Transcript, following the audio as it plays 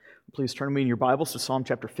Please turn me in your Bibles to Psalm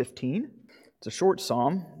chapter 15. It's a short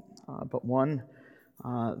psalm, but one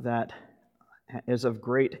that is of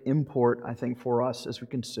great import, I think, for us as we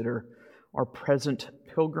consider our present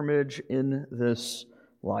pilgrimage in this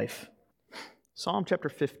life. Psalm chapter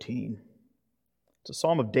 15. It's a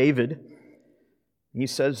psalm of David. He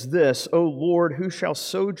says this, "O Lord, who shall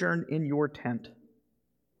sojourn in your tent?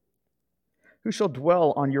 Who shall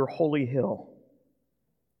dwell on your holy hill?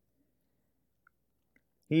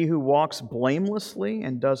 He who walks blamelessly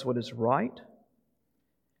and does what is right,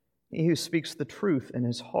 he who speaks the truth in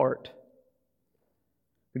his heart,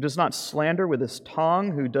 who does not slander with his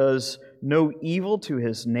tongue, who does no evil to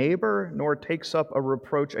his neighbor, nor takes up a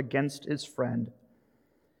reproach against his friend,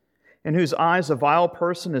 in whose eyes a vile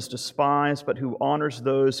person is despised, but who honors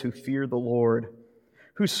those who fear the Lord,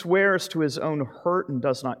 who swears to his own hurt and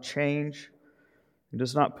does not change, who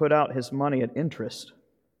does not put out his money at interest,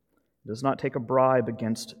 does not take a bribe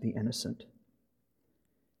against the innocent.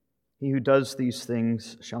 He who does these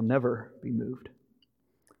things shall never be moved."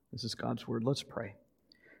 This is God's word. Let's pray.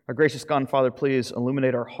 Our gracious God and Father, please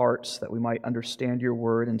illuminate our hearts that we might understand your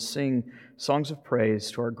word and sing songs of praise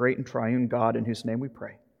to our great and triune God, in whose name we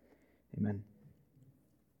pray. Amen.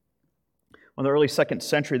 In the early 2nd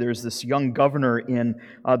century, there was this young governor in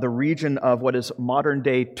the region of what is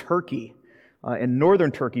modern-day Turkey, in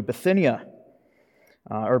northern Turkey, Bithynia,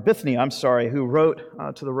 who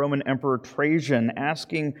wrote to the Roman Emperor Trajan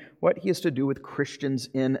asking what he is to do with Christians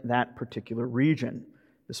in that particular region.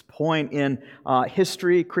 At this point in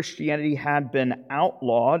history, Christianity had been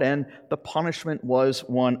outlawed, and the punishment was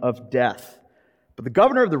one of death. But the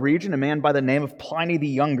governor of the region, a man by the name of Pliny the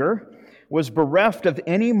Younger, was bereft of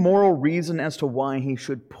any moral reason as to why he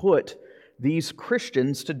should put these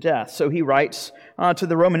Christians to death. So he writes to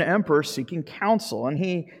the Roman emperor seeking counsel, and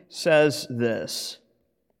he says this.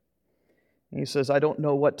 He says, "I don't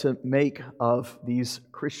know what to make of these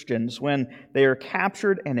Christians. When they are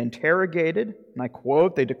captured and interrogated," and I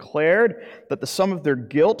quote, "they declared that the sum of their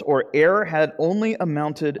guilt or error had only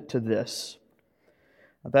amounted to this,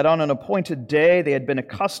 that on an appointed day they had been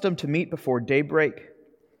accustomed to meet before daybreak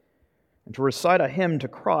and to recite a hymn to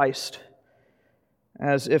Christ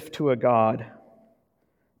as if to a god,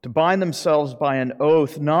 to bind themselves by an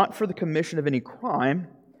oath not for the commission of any crime,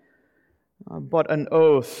 but an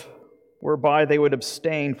oath whereby they would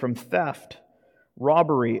abstain from theft,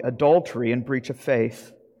 robbery, adultery, and breach of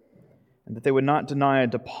faith, and that they would not deny a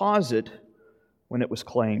deposit when it was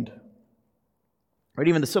claimed." Right,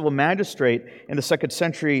 even the civil magistrate in the 2nd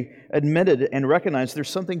century admitted and recognized there's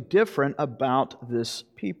something different about this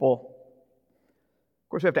people. Of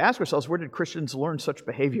course, we have to ask ourselves, where did Christians learn such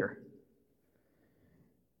behavior?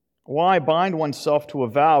 Why bind oneself to a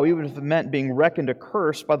vow, even if it meant being reckoned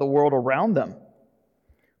accursed by the world around them?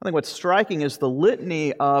 I think what's striking is the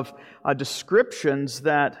litany of descriptions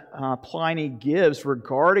that Pliny gives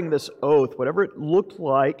regarding this oath, whatever it looked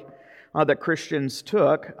like that Christians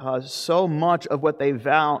took. So much of what they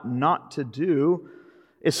vow not to do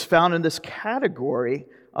is found in this category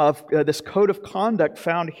of this code of conduct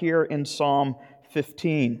found here in Psalm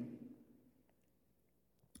 15.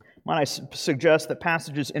 Might I suggest that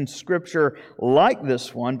passages in Scripture like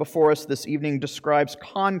this one before us this evening describes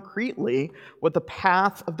concretely what the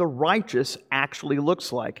path of the righteous actually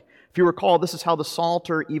looks like. If you recall, this is how the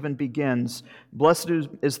Psalter even begins. "Blessed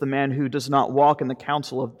is the man who does not walk in the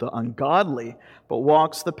counsel of the ungodly, but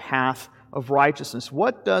walks the path of righteousness."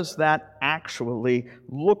 What does that actually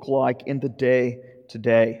look like in the day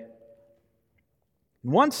today?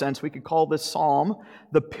 In one sense, we could call this psalm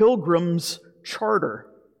the pilgrim's charter,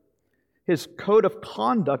 his code of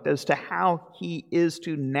conduct as to how he is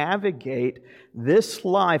to navigate this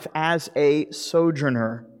life as a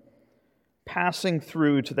sojourner, passing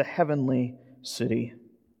through to the heavenly city.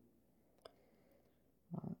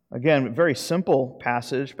 Again, a very simple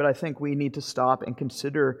passage, but I think we need to stop and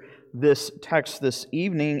consider this text this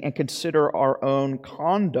evening and consider our own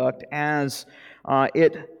conduct as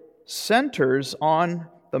it centers on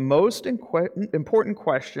the most important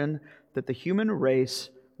question that the human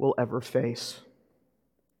race will ever face.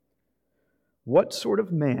 What sort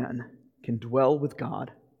of man can dwell with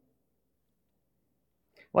God?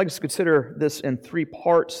 I'd like us to consider this in 3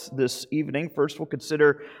 parts this evening. First, we'll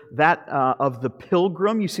consider that of the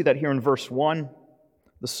pilgrim. You see that here in verse 1,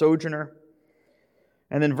 the sojourner.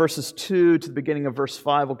 And then verses 2 to the beginning of verse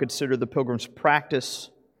 5, we'll consider the pilgrim's practice.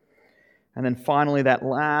 And then finally, that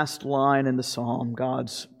last line in the psalm,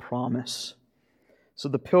 God's promise. So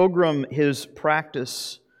the pilgrim, his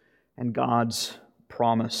practice, and God's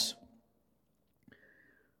promise.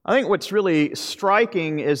 I think what's really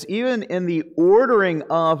striking is even in the ordering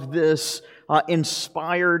of this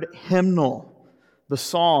inspired hymnal, the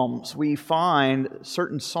Psalms, we find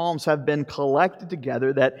certain Psalms have been collected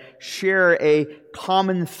together that share a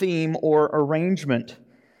common theme or arrangement.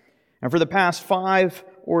 And for the past 5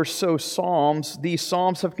 or so Psalms, these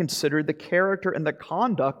Psalms have considered the character and the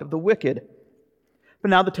conduct of the wicked.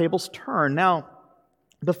 But now the tables turn. Now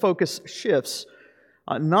the focus shifts.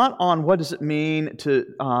 Not on what does it mean to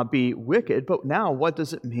be wicked, but now what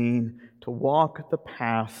does it mean to walk the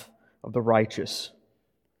path of the righteous.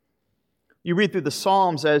 You read through the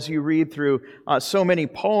Psalms, as you read through so many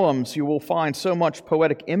poems, you will find so much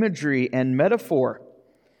poetic imagery and metaphor.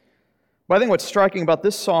 But I think what's striking about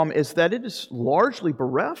this psalm is that it is largely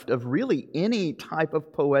bereft of really any type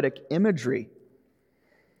of poetic imagery.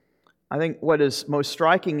 I think what is most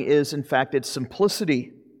striking is, in fact, its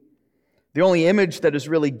simplicity. The only image that is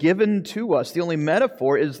really given to us, the only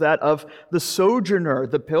metaphor, is that of the sojourner,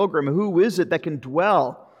 the pilgrim. Who is it that can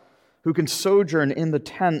dwell, who can sojourn in the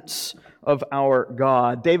tents of our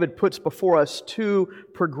God? David puts before us 2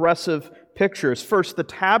 progressive pictures. First, the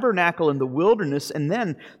tabernacle in the wilderness, and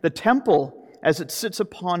then the temple as it sits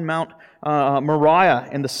upon Mount Moriah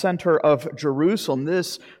in the center of Jerusalem.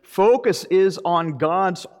 This focus is on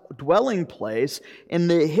God's dwelling place in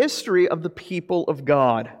the history of the people of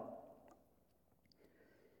God.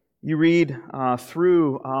 You read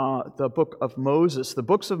through the book of Moses, the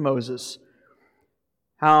books of Moses,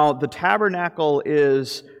 how the tabernacle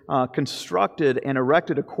is constructed and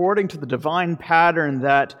erected according to the divine pattern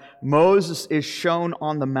that Moses is shown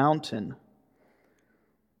on the mountain.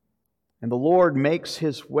 And the Lord makes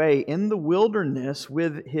His way in the wilderness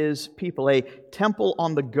with His people, a temple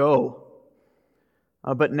on the go.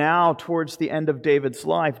 But now, towards the end of David's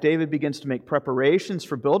life, David begins to make preparations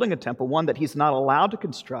for building a temple, one that he's not allowed to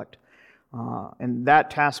construct. And that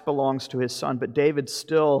task belongs to his son. But David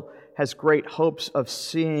still has great hopes of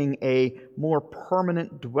seeing a more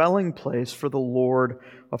permanent dwelling place for the Lord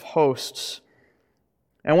of hosts.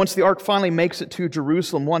 And once the ark finally makes it to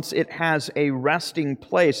Jerusalem, once it has a resting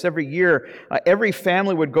place, every year, every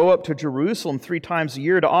family would go up to Jerusalem 3 times a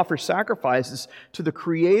year to offer sacrifices to the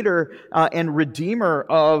Creator and Redeemer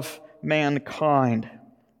of mankind.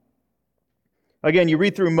 Again, you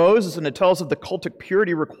read through Moses and it tells of the cultic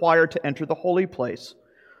purity required to enter the holy place.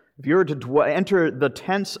 If you were to enter the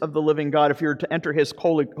tents of the living God, if you were to enter His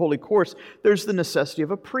holy courts, there's the necessity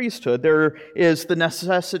of a priesthood. There is the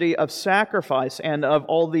necessity of sacrifice and of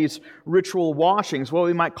all these ritual washings, what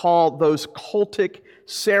we might call those cultic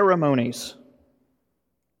ceremonies.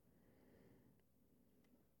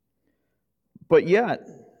 But yet,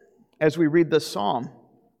 as we read this psalm,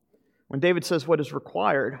 when David says what is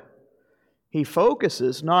required, he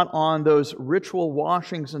focuses not on those ritual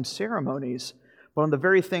washings and ceremonies, but on the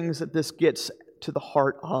very things that this gets to the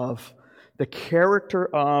heart of, the character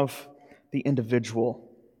of the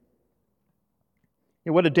individual.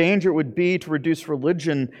 And what a danger it would be to reduce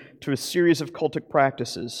religion to a series of cultic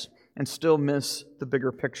practices and still miss the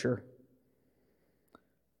bigger picture.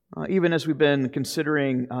 Even as we've been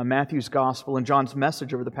considering Matthew's gospel and John's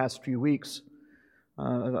message over the past few weeks,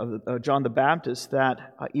 John the Baptist,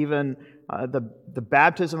 that even the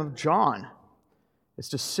baptism of John is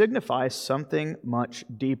to signify something much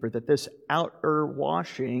deeper, that this outer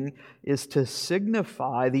washing is to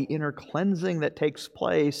signify the inner cleansing that takes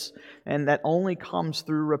place and that only comes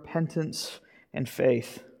through repentance and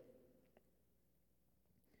faith.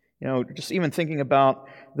 You know, just even thinking about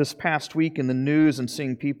this past week in the news and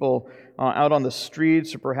seeing people out on the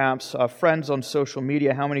streets or perhaps friends on social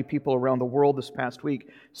media, how many people around the world this past week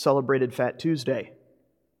celebrated Fat Tuesday?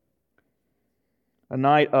 A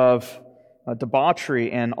night of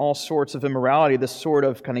debauchery and all sorts of immorality, this sort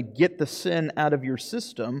of kind of get the sin out of your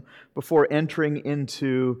system before entering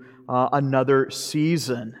into another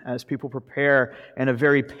season as people prepare in a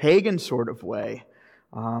very pagan sort of way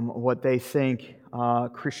what they think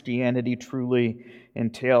Christianity truly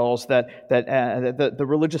entails, that the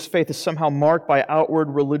religious faith is somehow marked by outward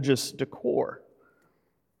religious decor.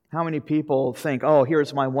 How many people think, oh,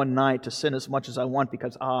 here's my one night to sin as much as I want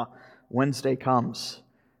because, Wednesday comes.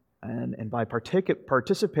 And by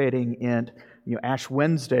participating in Ash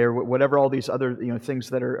Wednesday or whatever all these other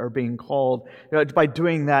things that are being called, by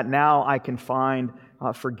doing that now I can find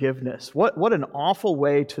forgiveness. What an awful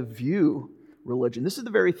way to view religion. This is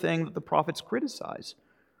the very thing that the prophets criticize.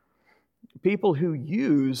 People who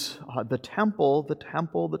use the temple,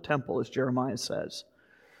 as Jeremiah says,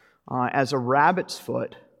 as a rabbit's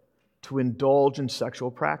foot to indulge in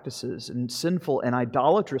sexual practices and sinful and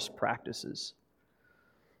idolatrous practices.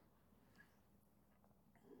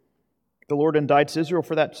 The Lord indicts Israel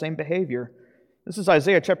for that same behavior. This is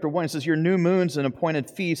Isaiah chapter 1. It says, "Your new moons and appointed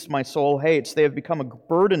feasts my soul hates. They have become a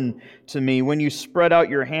burden to me. When you spread out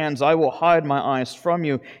your hands, I will hide my eyes from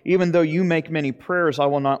you. Even though you make many prayers, I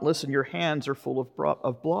will not listen. Your hands are full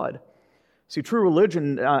of blood." See, true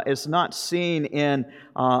religion is not seen in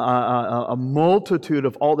a multitude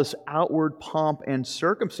of all this outward pomp and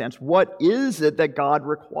circumstance. What is it that God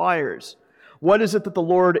requires? What is it that the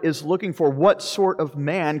Lord is looking for? What sort of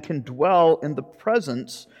man can dwell in the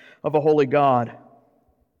presence of a holy God?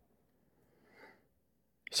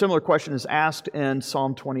 Similar question is asked in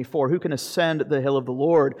Psalm 24. Who can ascend the hill of the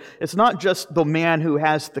Lord? It's not just the man who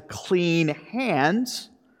has the clean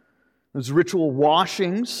hands, those ritual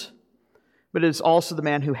washings, but it is also the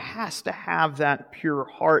man who has to have that pure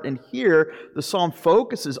heart. And here, the psalm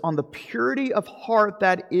focuses on the purity of heart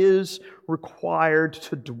that is required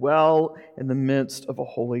to dwell in the midst of a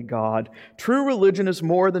holy God. True religion is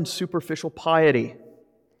more than superficial piety.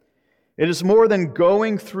 It is more than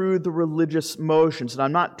going through the religious motions. And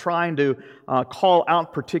I'm not trying to call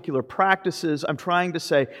out particular practices. I'm trying to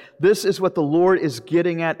say this is what the Lord is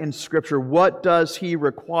getting at in Scripture. What does He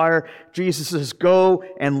require? Jesus says, "Go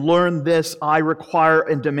and learn this. I require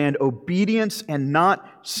and demand obedience and not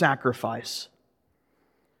sacrifice."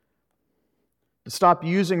 To stop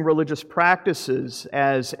using religious practices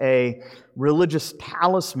as a religious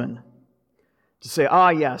talisman. To say,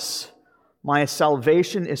 yes, my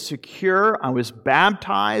salvation is secure. I was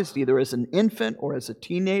baptized either as an infant or as a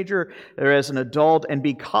teenager or as an adult, and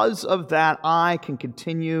because of that, I can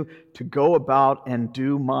continue to go about and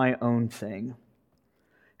do my own thing.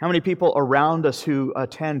 How many people around us who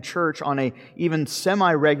attend church on a even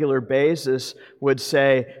semi-regular basis would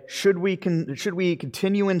say, should we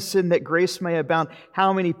continue in sin that grace may abound?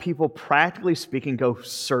 How many people, practically speaking, go,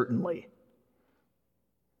 certainly?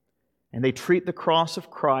 And they treat the cross of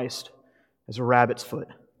Christ as a rabbit's foot.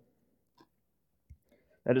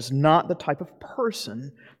 That is not the type of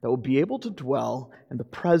person that will be able to dwell in the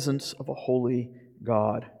presence of a holy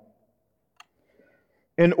God.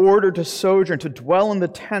 In order to sojourn, to dwell in the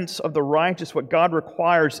tents of the righteous, what God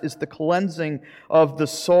requires is the cleansing of the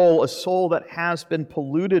soul, a soul that has been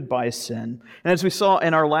polluted by sin. And as we saw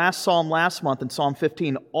in our last psalm last month, in Psalm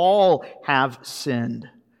 15, all have sinned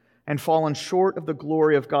and fallen short of the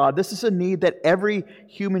glory of God. This is a need that every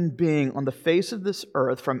human being on the face of this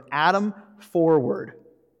earth, from Adam forward,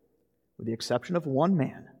 with the exception of one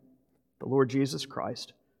man, the Lord Jesus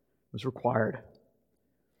Christ, was required.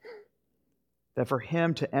 That for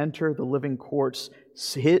Him to enter the living courts,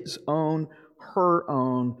 His own, her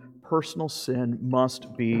own personal sin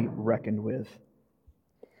must be reckoned with.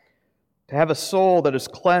 To have a soul that is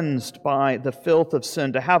cleansed by the filth of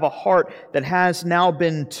sin, to have a heart that has now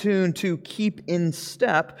been tuned to keep in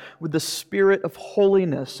step with the Spirit of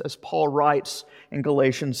holiness, as Paul writes in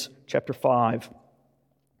Galatians chapter 5.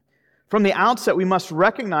 From the outset, we must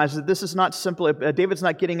recognize that this is not simply, David's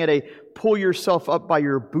not getting at a pull yourself up by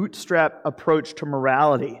your bootstrap approach to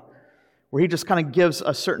morality, where he just kind of gives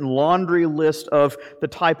a certain laundry list of the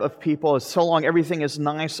type of people, so long everything is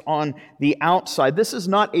nice on the outside. This is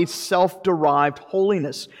not a self-derived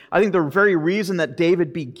holiness. I think the very reason that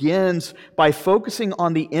David begins by focusing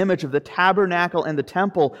on the image of the tabernacle and the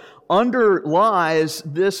temple underlies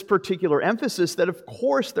this particular emphasis that, of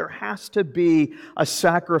course, there has to be a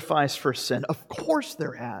sacrifice for sin. Of course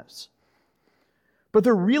there has. But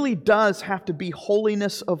there really does have to be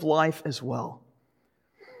holiness of life as well.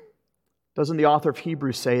 Doesn't the author of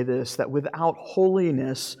Hebrews say this, that without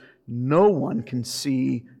holiness, no one can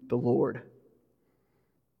see the Lord?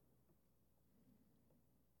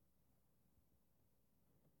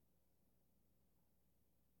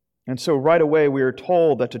 And so right away we are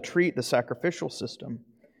told that to treat the sacrificial system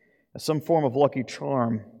as some form of lucky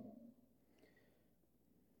charm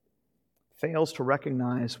fails to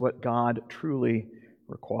recognize what God truly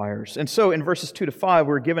requires. And so in verses 2 to 5,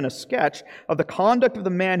 we're given a sketch of the conduct of the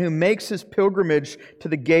man who makes his pilgrimage to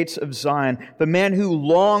the gates of Zion, the man who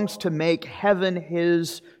longs to make heaven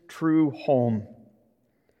his true home.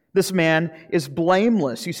 This man is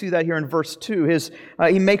blameless. You see that here in verse 2.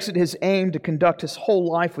 He makes it his aim to conduct his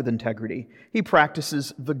whole life with integrity. He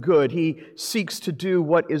practices the good. He seeks to do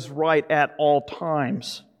what is right at all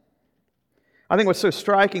times. I think what's so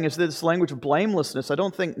striking is that this language of blamelessness, I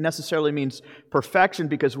don't think necessarily means perfection,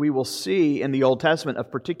 because we will see in the Old Testament of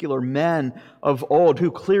particular men of old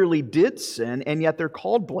who clearly did sin, and yet they're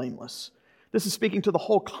called blameless. This is speaking to the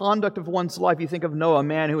whole conduct of one's life. You think of Noah, a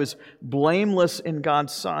man who is blameless in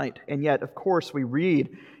God's sight, and yet, of course, we read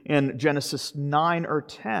in Genesis 9 or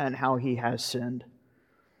 10 how he has sinned.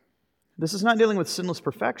 This is not dealing with sinless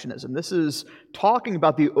perfectionism. This is talking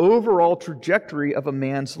about the overall trajectory of a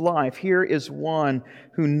man's life. Here is one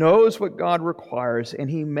who knows what God requires,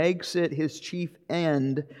 and he makes it his chief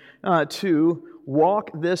end to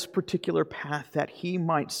walk this particular path that he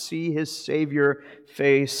might see his Savior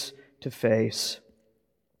face to face.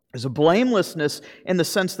 There's a blamelessness in the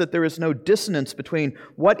sense that there is no dissonance between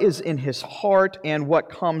what is in his heart and what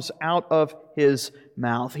comes out of his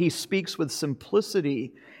mouth. He speaks with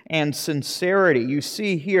simplicity and sincerity. You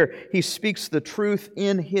see here, he speaks the truth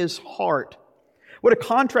in his heart. What a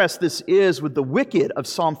contrast this is with the wicked of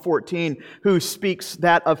Psalm 14, who speaks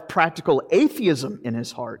that of practical atheism in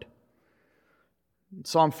his heart. In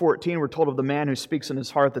Psalm 14, we're told of the man who speaks in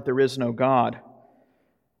his heart that there is no God.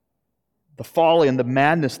 The folly and the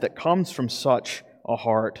madness that comes from such a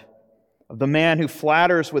heart. Of the man who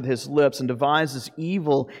flatters with his lips and devises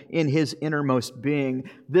evil in his innermost being.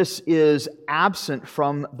 This is absent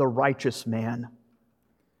from the righteous man.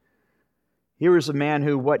 Here is a man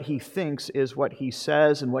who what he thinks is what he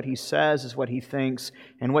says, and what he says is what he thinks,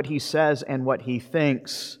 and what he says and what he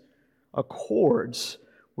thinks accords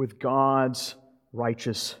with God's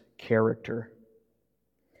righteous character.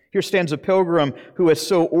 Here stands a pilgrim who has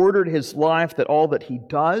so ordered his life that all that he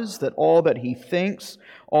does, that all that he thinks,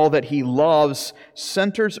 all that he loves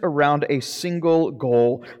centers around a single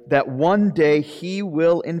goal, that one day he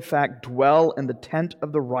will in fact dwell in the tent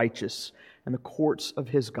of the righteous and the courts of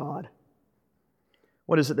his God.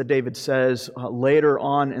 What is it that David says later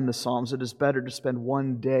on in the Psalms? It is better to spend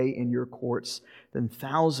one day in your courts than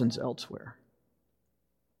thousands elsewhere.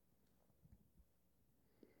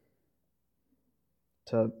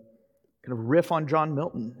 To kind of riff on John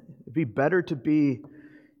Milton, it'd be better to be,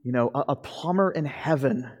 a plumber in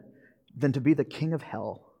heaven than to be the king of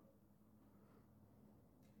hell.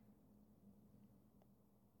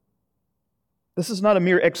 This is not a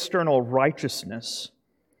mere external righteousness.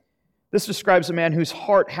 This describes a man whose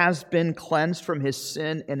heart has been cleansed from his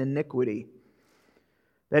sin and iniquity,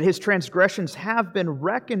 that his transgressions have been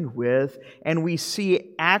reckoned with, and we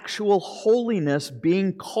see actual holiness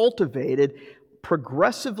being cultivated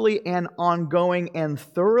progressively and ongoing and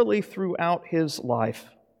thoroughly throughout his life.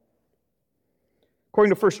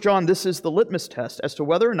 According to 1 John, this is the litmus test as to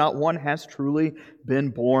whether or not one has truly been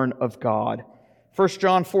born of God. 1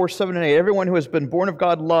 John 4, 7 and 8, everyone who has been born of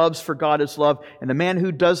God loves, for God is love, and the man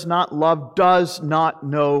who does not love does not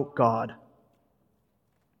know God.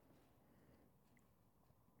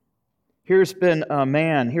 Here stands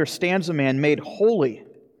a man made holy,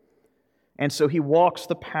 and so he walks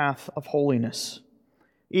the path of holiness,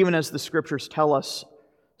 even as the Scriptures tell us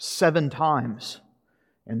 7 times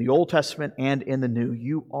in the Old Testament and in the New,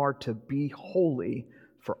 you are to be holy,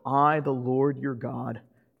 for I, the Lord your God,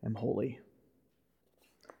 am holy.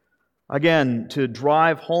 Again, to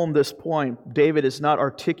drive home this point, David is not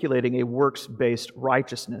articulating a works-based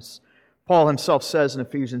righteousness. Paul himself says in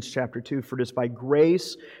Ephesians chapter 2, "For it is by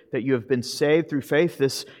grace that you have been saved through faith.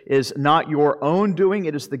 This is not your own doing.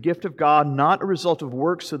 It is the gift of God, not a result of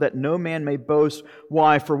works, so that no man may boast.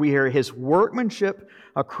 Why? For we are His workmanship,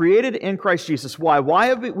 created in Christ Jesus." Why? Why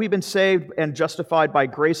have we been saved and justified by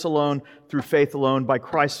grace alone, through faith alone, by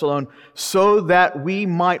Christ alone? So that we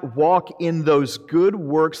might walk in those good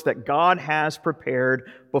works that God has prepared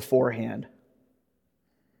beforehand.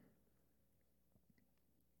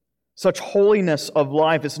 Such holiness of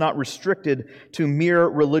life is not restricted to mere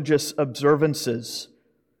religious observances.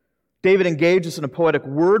 David engages in a poetic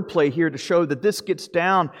wordplay here to show that this gets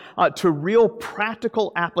down to real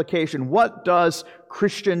practical application. What does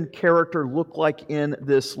Christian character look like in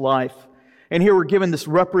this life? And here we're given this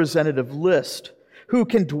representative list. Who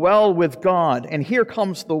can dwell with God? And here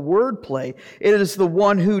comes the wordplay. It is the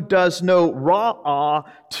one who does no ra'ah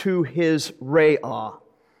to his re'ah.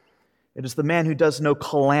 It is the man who does no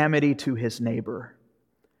calamity to his neighbor.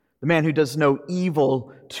 The man who does no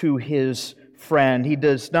evil to his friend. He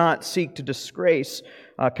does not seek to disgrace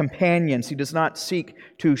companions. He does not seek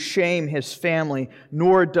to shame his family,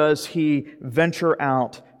 nor does he venture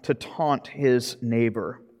out to taunt his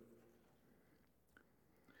neighbor.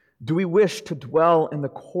 Do we wish to dwell in the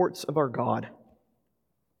courts of our God?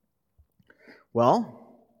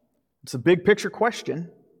 Well, it's a big picture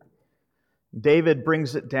question. David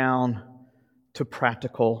brings it down to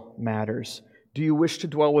practical matters. Do you wish to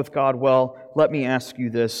dwell with God? Well, let me ask you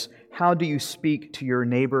this. How do you speak to your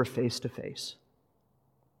neighbor face to face?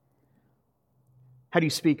 How do you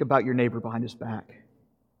speak about your neighbor behind his back?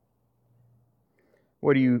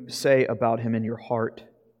 What do you say about him in your heart?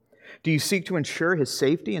 Do you seek to ensure his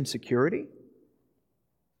safety and security?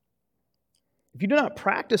 If you do not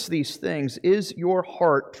practice these things, is your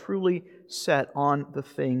heart truly set on the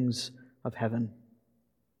things of heaven.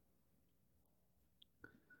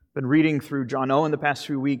 Been reading through John Owen the past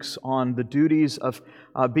few weeks on the duties of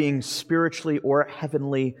being spiritually or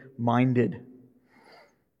heavenly minded.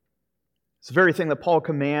 It's the very thing that Paul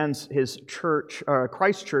commands his church,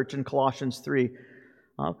 Christ Church in Colossians 3.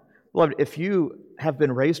 Beloved, if you have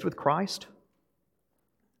been raised with Christ,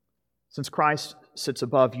 since Christ sits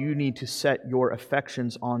above, you need to set your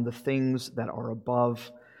affections on the things that are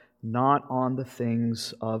above, not on the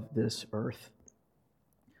things of this earth.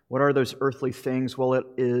 What are those earthly things? Well,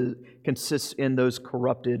 it consists in those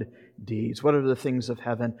corrupted deeds. What are the things of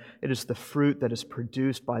heaven? It is the fruit that is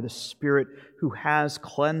produced by the Spirit who has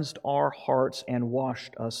cleansed our hearts and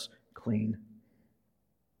washed us clean.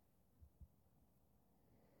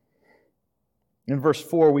 In verse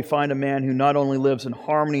 4, we find a man who not only lives in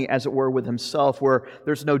harmony, as it were, with himself, where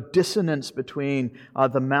there's no dissonance between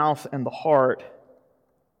the mouth and the heart,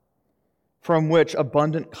 from which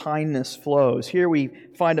abundant kindness flows. Here we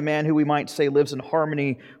find a man who we might say lives in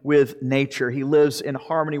harmony with nature. He lives in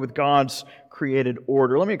harmony with God's created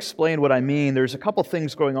order. Let me explain what I mean. There's a couple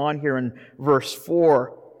things going on here in verse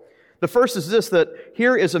 4. The first is this, that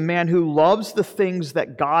here is a man who loves the things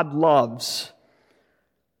that God loves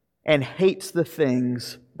and hates the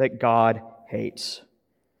things that God hates.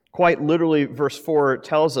 Quite literally, verse 4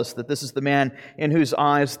 tells us that this is the man in whose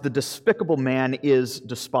eyes the despicable man is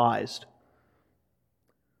despised.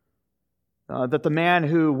 That the man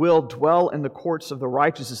who will dwell in the courts of the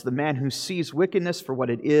righteous is the man who sees wickedness for what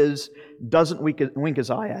it is, doesn't wink his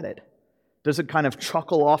eye at it, doesn't kind of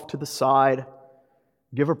chuckle off to the side,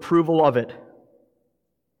 give approval of it.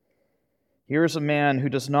 Here is a man who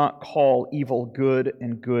does not call evil good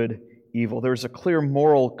and good evil. There is a clear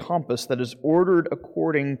moral compass that is ordered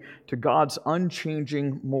according to God's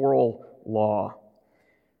unchanging moral law.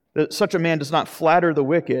 That such a man does not flatter the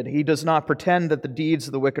wicked. He does not pretend that the deeds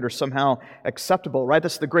of the wicked are somehow acceptable, right?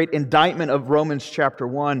 That's the great indictment of Romans chapter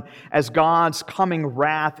 1. As God's coming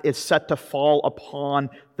wrath is set to fall upon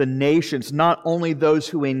the nations, not only those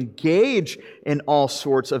who engage in all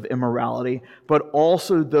sorts of immorality, but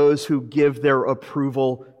also those who give their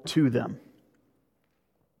approval to them.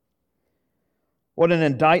 What an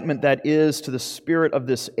indictment that is to the spirit of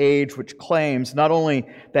this age, which claims not only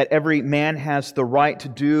that every man has the right to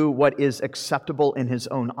do what is acceptable in his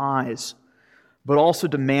own eyes, but also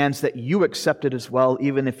demands that you accept it as well,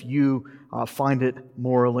 even if you find it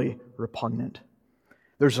morally repugnant.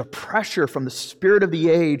 There's a pressure from the spirit of the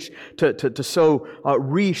age to so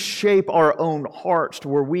reshape our own hearts to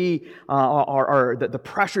where we the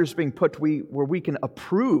pressure is being put where we can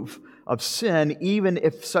approve of sin, even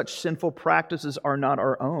if such sinful practices are not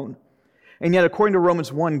our own. And yet, according to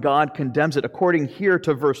Romans 1, God condemns it. According here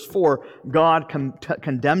to verse 4, God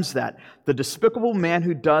condemns that. The despicable man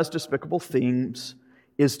who does despicable things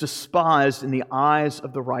is despised in the eyes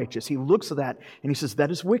of the righteous. He looks at that and he says,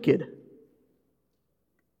 that is wicked.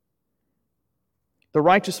 The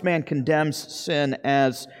righteous man condemns sin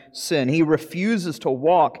as sin. He refuses to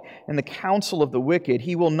walk in the counsel of the wicked.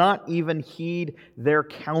 He will not even heed their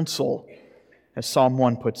counsel, as Psalm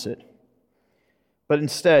 1 puts it. But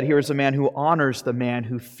instead, here is a man who honors the man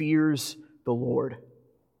who fears the Lord.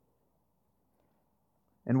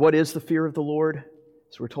 And what is the fear of the Lord?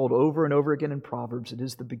 As we're told over and over again in Proverbs, it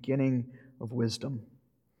is the beginning of wisdom.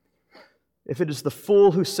 If it is the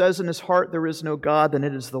fool who says in his heart there is no God, then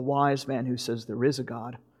it is the wise man who says there is a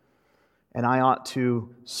God. And I ought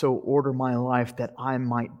to so order my life that I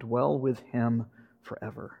might dwell with Him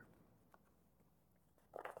forever.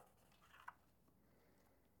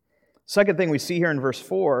 Second thing we see here in verse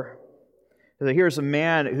 4 is that here's a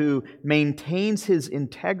man who maintains his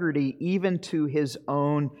integrity even to his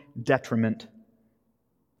own detriment.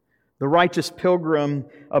 The righteous pilgrim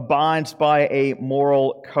abides by a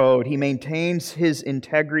moral code. He maintains his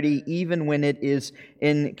integrity even when it is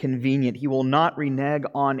inconvenient. He will not renege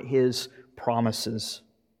on his promises.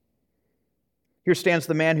 Here stands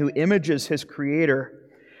the man who images his Creator.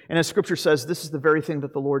 And as Scripture says, this is the very thing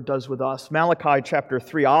that the Lord does with us. Malachi chapter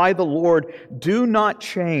 3, I, the Lord, do not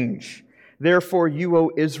change. Therefore you, O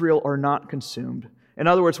Israel, are not consumed. In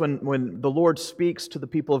other words, when the Lord speaks to the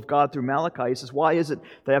people of God through Malachi, He says, why is it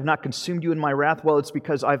that I have not consumed you in my wrath? Well, it's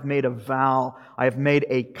because I've made a vow. I have made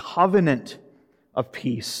a covenant of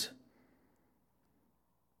peace.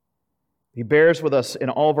 He bears with us in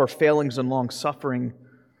all of our failings and long-suffering,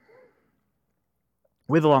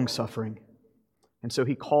 with long-suffering. And so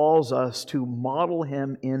He calls us to model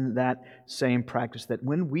Him in that same practice, that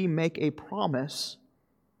when we make a promise,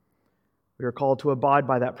 we are called to abide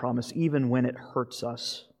by that promise even when it hurts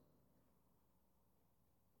us.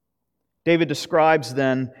 David describes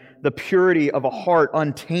then the purity of a heart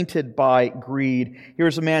untainted by greed.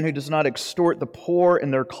 Here's a man who does not extort the poor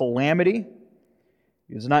in their calamity.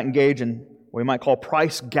 He does not engage in what we might call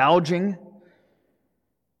price gouging,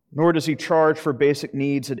 nor does he charge for basic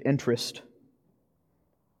needs at interest.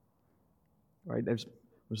 Right? It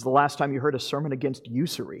was the last time you heard a sermon against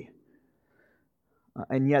usury.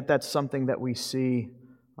 And yet that's something that we see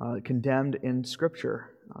condemned in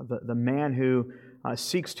Scripture. The man who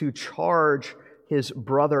seeks to charge his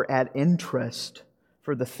brother at interest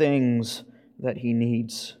for the things that he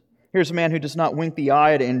needs. Here's a man who does not wink the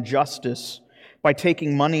eye at injustice by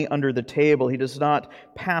taking money under the table. He does not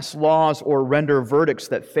pass laws or render verdicts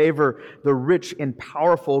that favor the rich and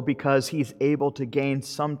powerful because he's able to gain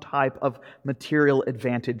some type of material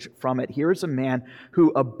advantage from it. Here's a man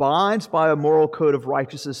who abides by a moral code of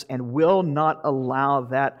righteousness and will not allow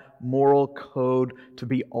that moral code to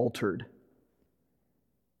be altered.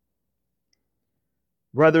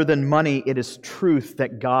 Rather than money, it is truth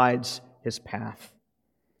that guides his path,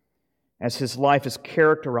 as his life is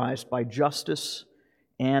characterized by justice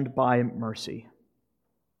and by mercy.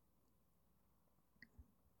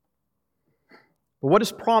 But what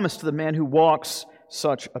is promised to the man who walks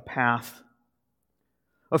such a path?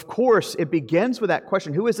 Of course, it begins with that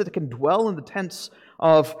question, who is it that can dwell in the tents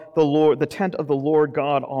of the Lord, the tent of the Lord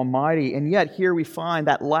God Almighty? And yet here we find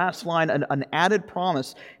that last line, an added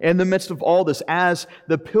promise in the midst of all this, as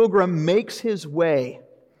the pilgrim makes his way,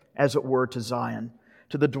 as it were, to Zion,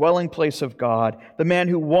 to the dwelling place of God, the man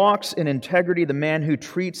who walks in integrity, the man who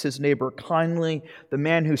treats his neighbor kindly, the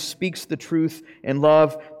man who speaks the truth in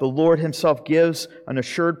love, the Lord Himself gives an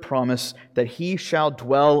assured promise that he shall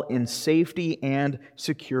dwell in safety and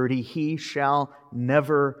security. He shall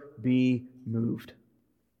never be moved.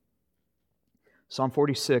 Psalm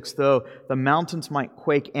 46, though the mountains might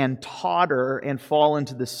quake and totter and fall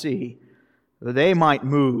into the sea, though they might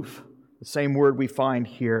move, the same word we find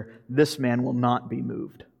here, this man will not be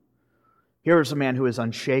moved. Here is a man who is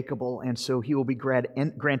unshakable, and so he will be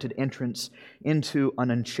granted entrance into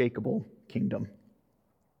an unshakable kingdom.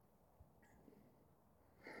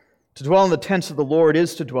 To dwell in the tents of the Lord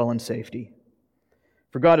is to dwell in safety,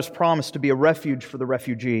 for God has promised to be a refuge for the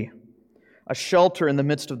refugee, a shelter in the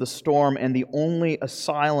midst of the storm, and the only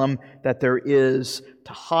asylum that there is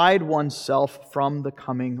to hide oneself from the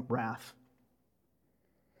coming wrath.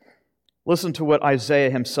 Listen to what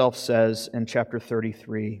Isaiah himself says in chapter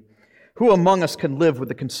 33. Who among us can live with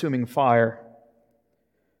the consuming fire?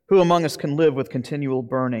 Who among us can live with continual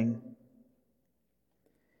burning?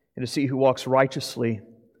 It is he who walks righteously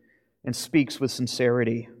and speaks with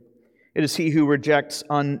sincerity. It is he who rejects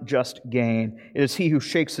unjust gain. It is he who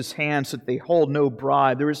shakes his hands so that they hold no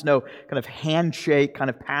bribe. There is no kind of handshake, kind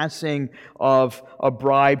of passing of a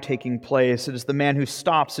bribe taking place. It is the man who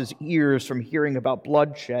stops his ears from hearing about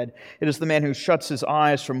bloodshed. It is the man who shuts his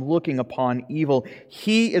eyes from looking upon evil.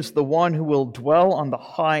 He is the one who will dwell on the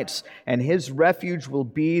heights, and his refuge will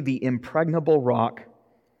be the impregnable rock.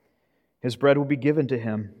 His bread will be given to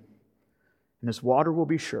him, and his water will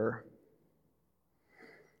be sure.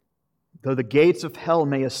 Though the gates of hell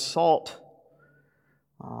may assault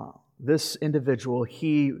this individual,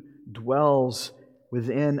 he dwells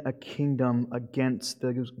within a kingdom against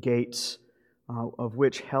the gates of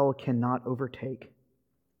which hell cannot overtake.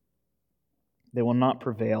 They will not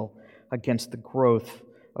prevail against the growth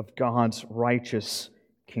of God's righteous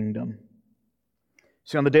kingdom.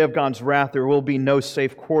 See, on the day of God's wrath, there will be no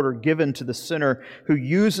safe quarter given to the sinner who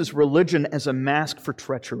uses religion as a mask for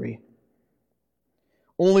treachery.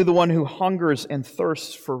 Only the one who hungers and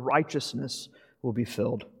thirsts for righteousness will be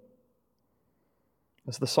filled.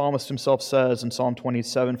 As the psalmist himself says in Psalm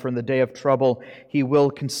 27, for in the day of trouble he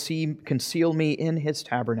will conceal me in his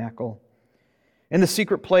tabernacle. In the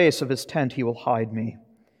secret place of his tent he will hide me,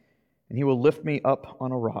 and he will lift me up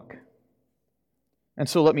on a rock. And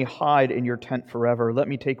so let me hide in your tent forever. Let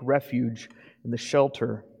me take refuge in the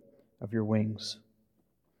shelter of your wings.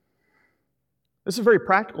 This is a very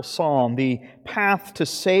practical psalm. The path to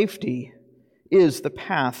safety is the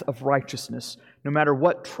path of righteousness. No matter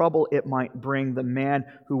what trouble it might bring, the man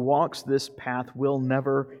who walks this path will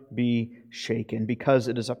never be shaken, because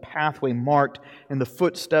it is a pathway marked in the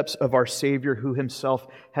footsteps of our Savior, who Himself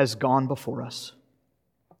has gone before us.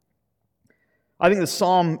 I think the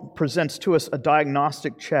psalm presents to us a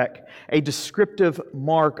diagnostic check, a descriptive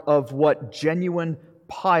mark of what genuine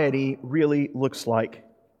piety really looks like.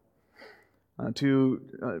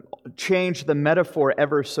 To change the metaphor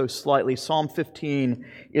ever so slightly, Psalm 15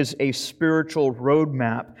 is a spiritual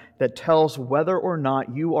roadmap that tells whether or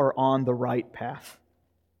not you are on the right path.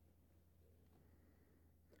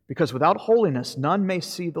 Because without holiness, none may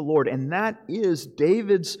see the Lord. And that is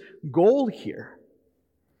David's goal here.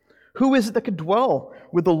 Who is it that could dwell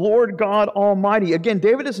with the Lord God Almighty? Again,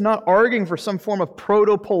 David is not arguing for some form of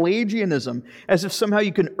proto-Pelagianism, as if somehow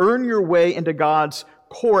you can earn your way into God's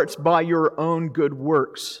courts by your own good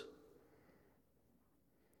works.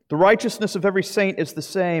 The righteousness of every saint is the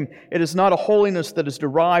same. It is not a holiness that is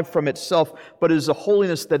derived from itself, but it is a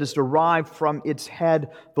holiness that is derived from its head,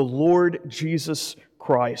 the Lord Jesus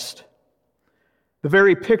Christ. The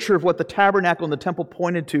very picture of what the tabernacle and the temple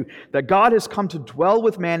pointed to, that God has come to dwell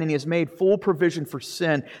with man and He has made full provision for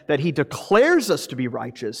sin, that He declares us to be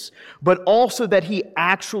righteous, but also that He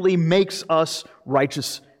actually makes us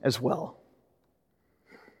righteous as well.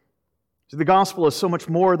 So the gospel is so much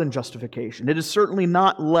more than justification. It is certainly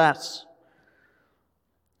not less.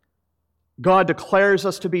 God declares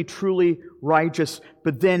us to be truly righteous,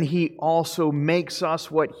 but then He also makes us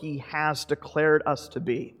what He has declared us to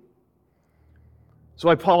be. So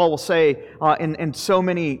why Paul will say in so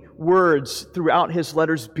many words throughout his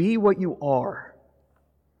letters, be what you are.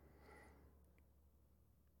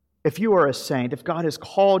 If you are a saint, if God has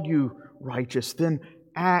called you righteous, then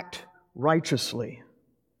act righteously.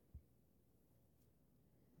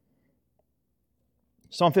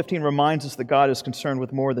 Psalm 15 reminds us that God is concerned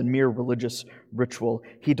with more than mere religious ritual.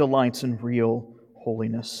 He delights in real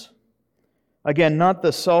holiness. Again, not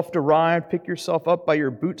the self-derived, pick yourself up by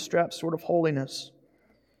your bootstraps sort of holiness,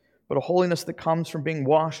 but a holiness that comes from being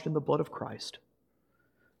washed in the blood of Christ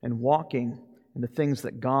and walking in the things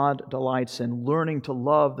that God delights in, learning to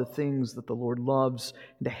love the things that the Lord loves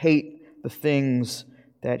and to hate the things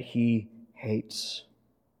that He hates.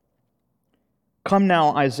 Come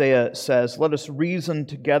now, Isaiah says, let us reason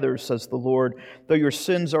together, says the Lord. Though your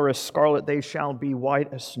sins are as scarlet, they shall be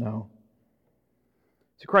white as snow.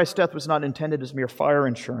 So Christ's death was not intended as mere fire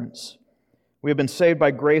insurance. We have been saved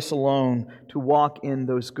by grace alone to walk in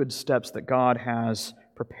those good steps that God has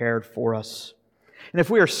prepared for us. And if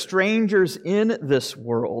we are strangers in this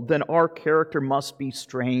world, then our character must be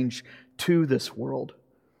strange to this world.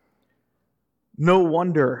 No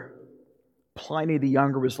wonder Pliny the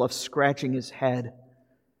Younger was left scratching his head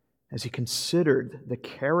as he considered the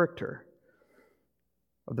character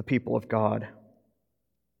of the people of God.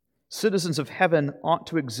 Citizens of heaven ought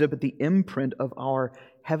to exhibit the imprint of our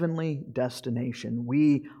heavenly destination.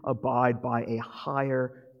 We abide by a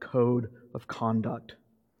higher code of conduct.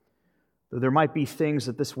 Though there might be things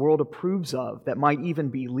that this world approves of that might even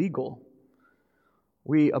be legal,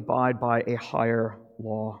 we abide by a higher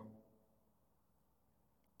law.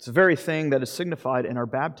 It's the very thing that is signified in our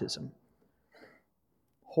baptism.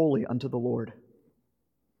 Holy unto the Lord.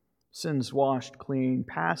 Sins washed clean,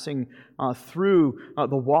 passing through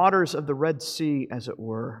the waters of the Red Sea, as it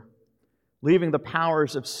were, leaving the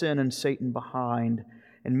powers of sin and Satan behind,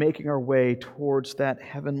 and making our way towards that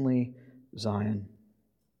heavenly Zion.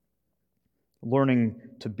 Learning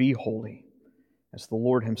to be holy, as the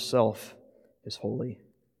Lord Himself is holy.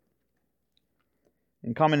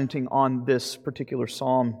 In commenting on this particular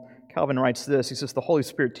psalm, Calvin writes this. He says, the Holy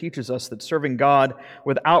Spirit teaches us that serving God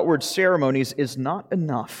with outward ceremonies is not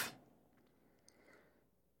enough.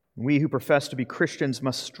 We who profess to be Christians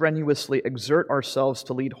must strenuously exert ourselves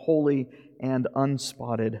to lead holy and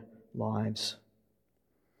unspotted lives.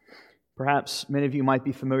 Perhaps many of you might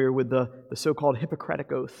be familiar with the so-called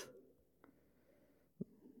Hippocratic Oath.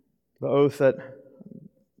 The oath that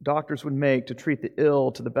doctors would make to treat the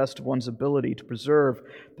ill to the best of one's ability, to preserve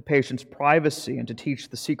the patient's privacy, and to teach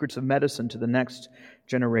the secrets of medicine to the next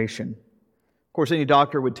generation. Of course, any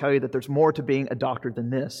doctor would tell you that there's more to being a doctor than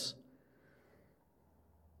this.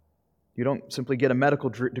 You don't simply get a medical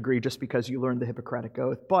degree just because you learned the Hippocratic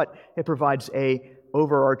Oath, but it provides an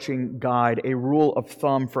overarching guide, a rule of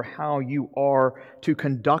thumb for how you are to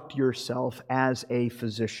conduct yourself as a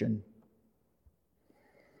physician.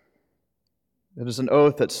 It is an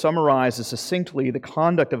oath that summarizes succinctly the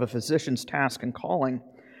conduct of a physician's task and calling.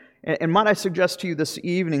 And might I suggest to you this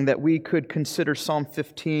evening that we could consider Psalm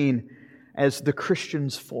 15 as the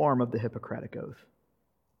Christian's form of the Hippocratic Oath.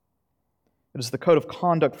 It is the code of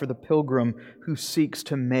conduct for the pilgrim who seeks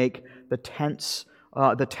to make the tent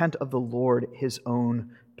of the Lord his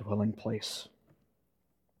own dwelling place.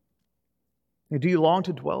 Do you long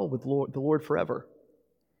to dwell with the Lord forever?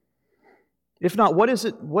 If not, what is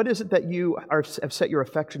it that you have set your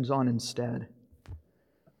affections on instead?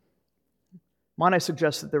 Might I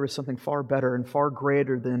suggest that there is something far better and far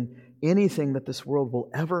greater than anything that this world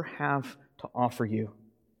will ever have to offer you?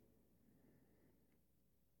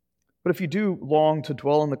 But if you do long to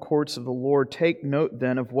dwell in the courts of the Lord, take note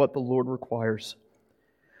then of what the Lord requires.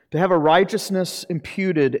 To have a righteousness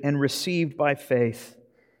imputed and received by faith,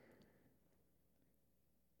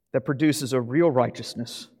 that produces a real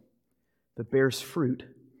righteousness that bears fruit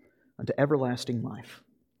unto everlasting life.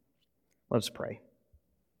 Let us pray.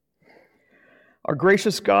 Our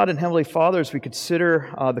gracious God and Heavenly Father, as we consider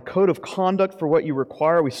the code of conduct for what you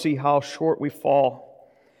require, we see how short we fall,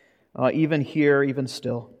 even here, even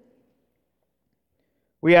still.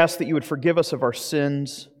 We ask that you would forgive us of our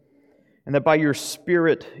sins, and that by your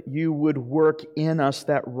Spirit you would work in us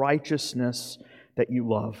that righteousness that you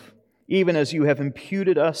love. Even as you have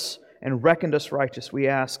imputed us and reckoned us righteous, we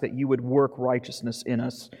ask that you would work righteousness in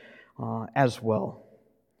us as well,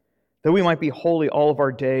 that we might be holy all of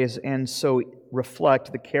our days and so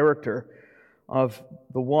reflect the character of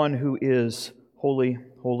the one who is holy,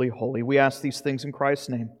 holy, holy. We ask these things in Christ's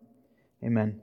name. Amen.